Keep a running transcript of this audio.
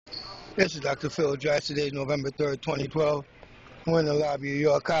This is Dr. Phil Drice. Today is November 3rd, 2012. We're in the lobby of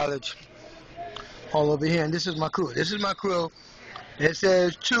York College, all over here, and this is my crew. This is my crew. It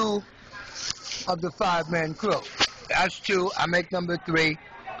says 2 of the 5-man crew. That's 2. I make number 3.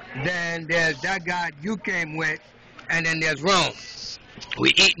 Then there's that guy you came with, and then there's Rome. We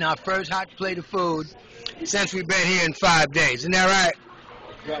eating our first hot plate of food since we've been here in 5 days. Isn't that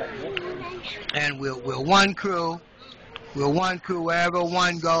right? And we're one crew. We're one crew. Wherever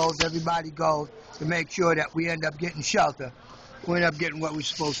one goes, everybody goes to make sure that we end up getting shelter. We end up getting what we're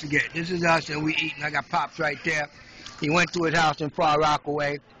supposed to get. This is us, and we eating. I got Pops right there. He went to his house in Far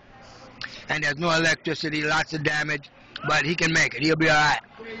Rockaway, and there's no electricity, lots of damage, but he can make it. He'll be all right.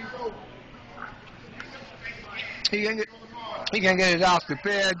 He can get his house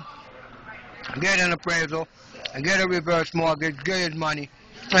repaired, get an appraisal, and get a reverse mortgage, get his money,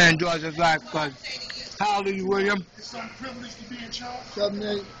 and enjoys his life. Because how old are you, William? It's some privilege to be in charge.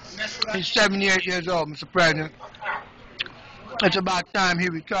 78. He's 78 years old, Mr. President. It's about time he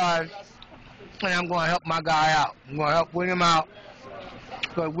retires, and I'm going to help my guy out. I'm going to help William out,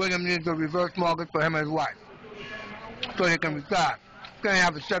 because William needs a reverse mortgage for him and his wife, so they can retire. You can't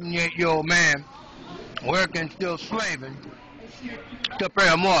have a 78-year-old man working, still slaving, to pay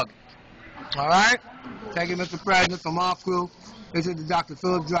a mortgage. All right? Thank you, Mr. President, from our crew. This is the Dr.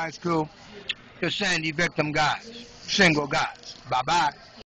 Phil Drice Crew. The Sandy victim guys, single guys. Bye-bye.